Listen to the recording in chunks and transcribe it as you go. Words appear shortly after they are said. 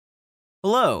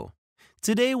Hello!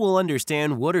 Today we'll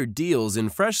understand what are deals in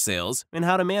Freshsales and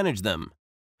how to manage them.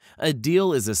 A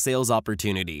deal is a sales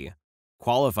opportunity.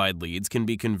 Qualified leads can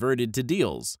be converted to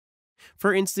deals.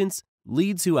 For instance,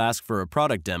 leads who ask for a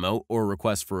product demo or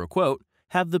request for a quote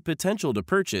have the potential to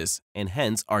purchase and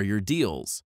hence are your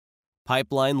deals.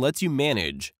 Pipeline lets you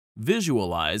manage,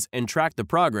 visualize, and track the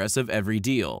progress of every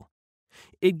deal.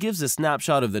 It gives a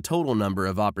snapshot of the total number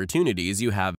of opportunities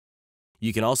you have.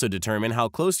 You can also determine how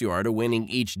close you are to winning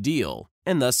each deal,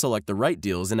 and thus select the right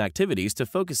deals and activities to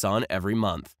focus on every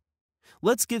month.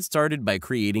 Let's get started by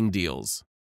creating deals.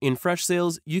 In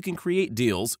Freshsales, you can create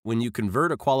deals when you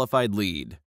convert a qualified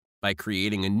lead, by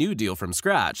creating a new deal from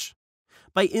scratch,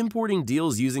 by importing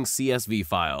deals using CSV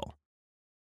file.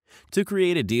 To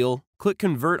create a deal, click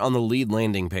Convert on the lead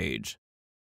landing page.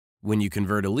 When you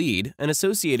convert a lead, an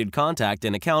associated contact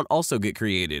and account also get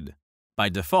created. By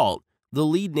default, the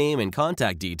lead name and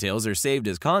contact details are saved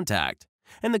as contact,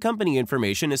 and the company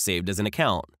information is saved as an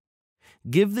account.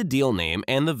 Give the deal name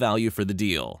and the value for the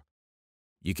deal.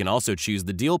 You can also choose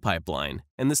the deal pipeline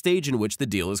and the stage in which the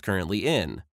deal is currently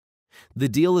in. The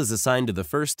deal is assigned to the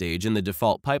first stage in the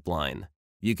default pipeline.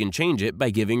 You can change it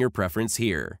by giving your preference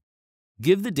here.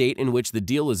 Give the date in which the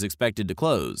deal is expected to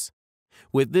close.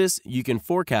 With this, you can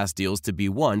forecast deals to be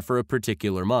won for a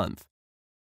particular month.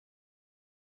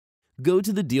 Go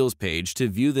to the Deals page to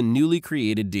view the newly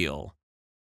created deal.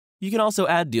 You can also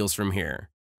add deals from here.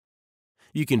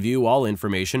 You can view all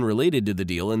information related to the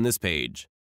deal in this page.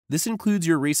 This includes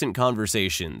your recent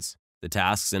conversations, the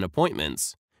tasks and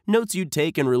appointments, notes you'd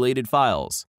take, and related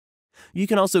files. You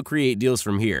can also create deals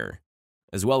from here,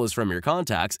 as well as from your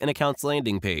contacts and accounts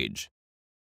landing page.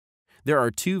 There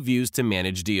are two views to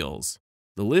manage deals,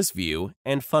 the list view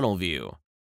and funnel view.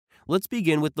 Let's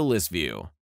begin with the list view.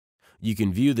 You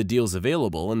can view the deals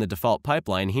available in the default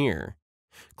pipeline here.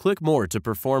 Click More to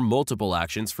perform multiple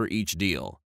actions for each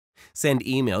deal. Send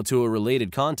email to a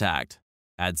related contact.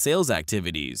 Add sales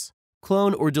activities.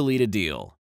 Clone or delete a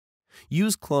deal.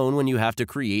 Use Clone when you have to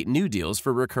create new deals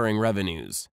for recurring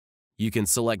revenues. You can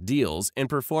select deals and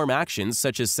perform actions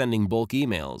such as sending bulk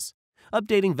emails,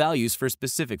 updating values for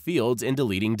specific fields, and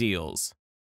deleting deals.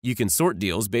 You can sort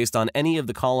deals based on any of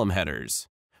the column headers.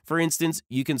 For instance,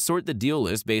 you can sort the deal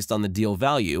list based on the deal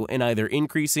value in either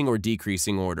increasing or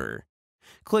decreasing order.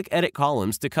 Click Edit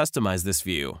Columns to customize this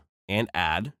view, and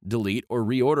add, delete, or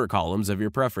reorder columns of your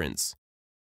preference.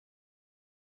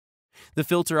 The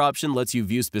filter option lets you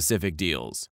view specific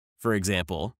deals. For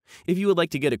example, if you would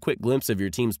like to get a quick glimpse of your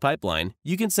team's pipeline,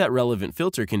 you can set relevant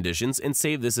filter conditions and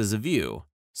save this as a view.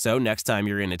 So next time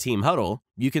you're in a team huddle,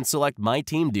 you can select My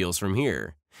Team Deals from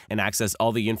here and access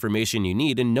all the information you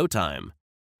need in no time.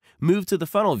 Move to the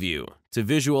funnel view to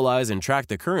visualize and track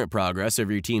the current progress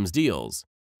of your team's deals.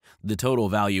 The total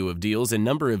value of deals and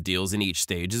number of deals in each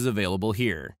stage is available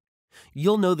here.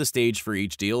 You'll know the stage for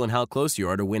each deal and how close you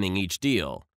are to winning each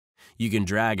deal. You can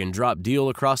drag and drop deal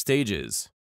across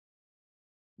stages.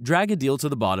 Drag a deal to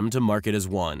the bottom to mark it as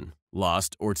won,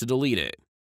 lost, or to delete it.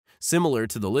 Similar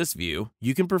to the list view,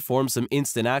 you can perform some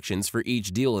instant actions for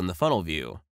each deal in the funnel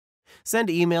view. Send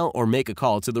email or make a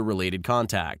call to the related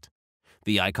contact.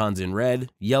 The icons in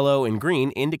red, yellow, and green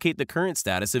indicate the current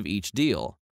status of each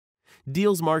deal.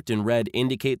 Deals marked in red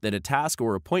indicate that a task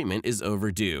or appointment is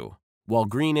overdue, while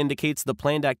green indicates the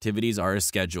planned activities are as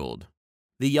scheduled.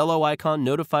 The yellow icon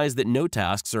notifies that no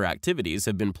tasks or activities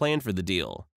have been planned for the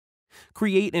deal.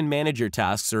 Create and manage your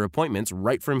tasks or appointments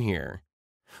right from here.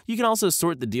 You can also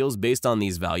sort the deals based on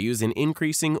these values in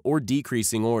increasing or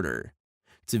decreasing order.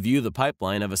 To view the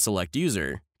pipeline of a select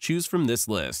user, choose from this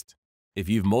list. If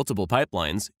you have multiple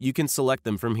pipelines, you can select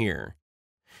them from here.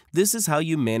 This is how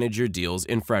you manage your deals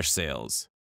in Freshsales.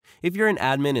 If you're an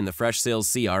admin in the Freshsales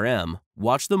CRM,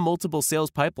 watch the multiple sales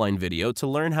pipeline video to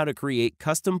learn how to create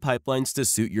custom pipelines to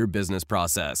suit your business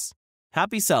process.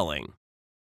 Happy selling!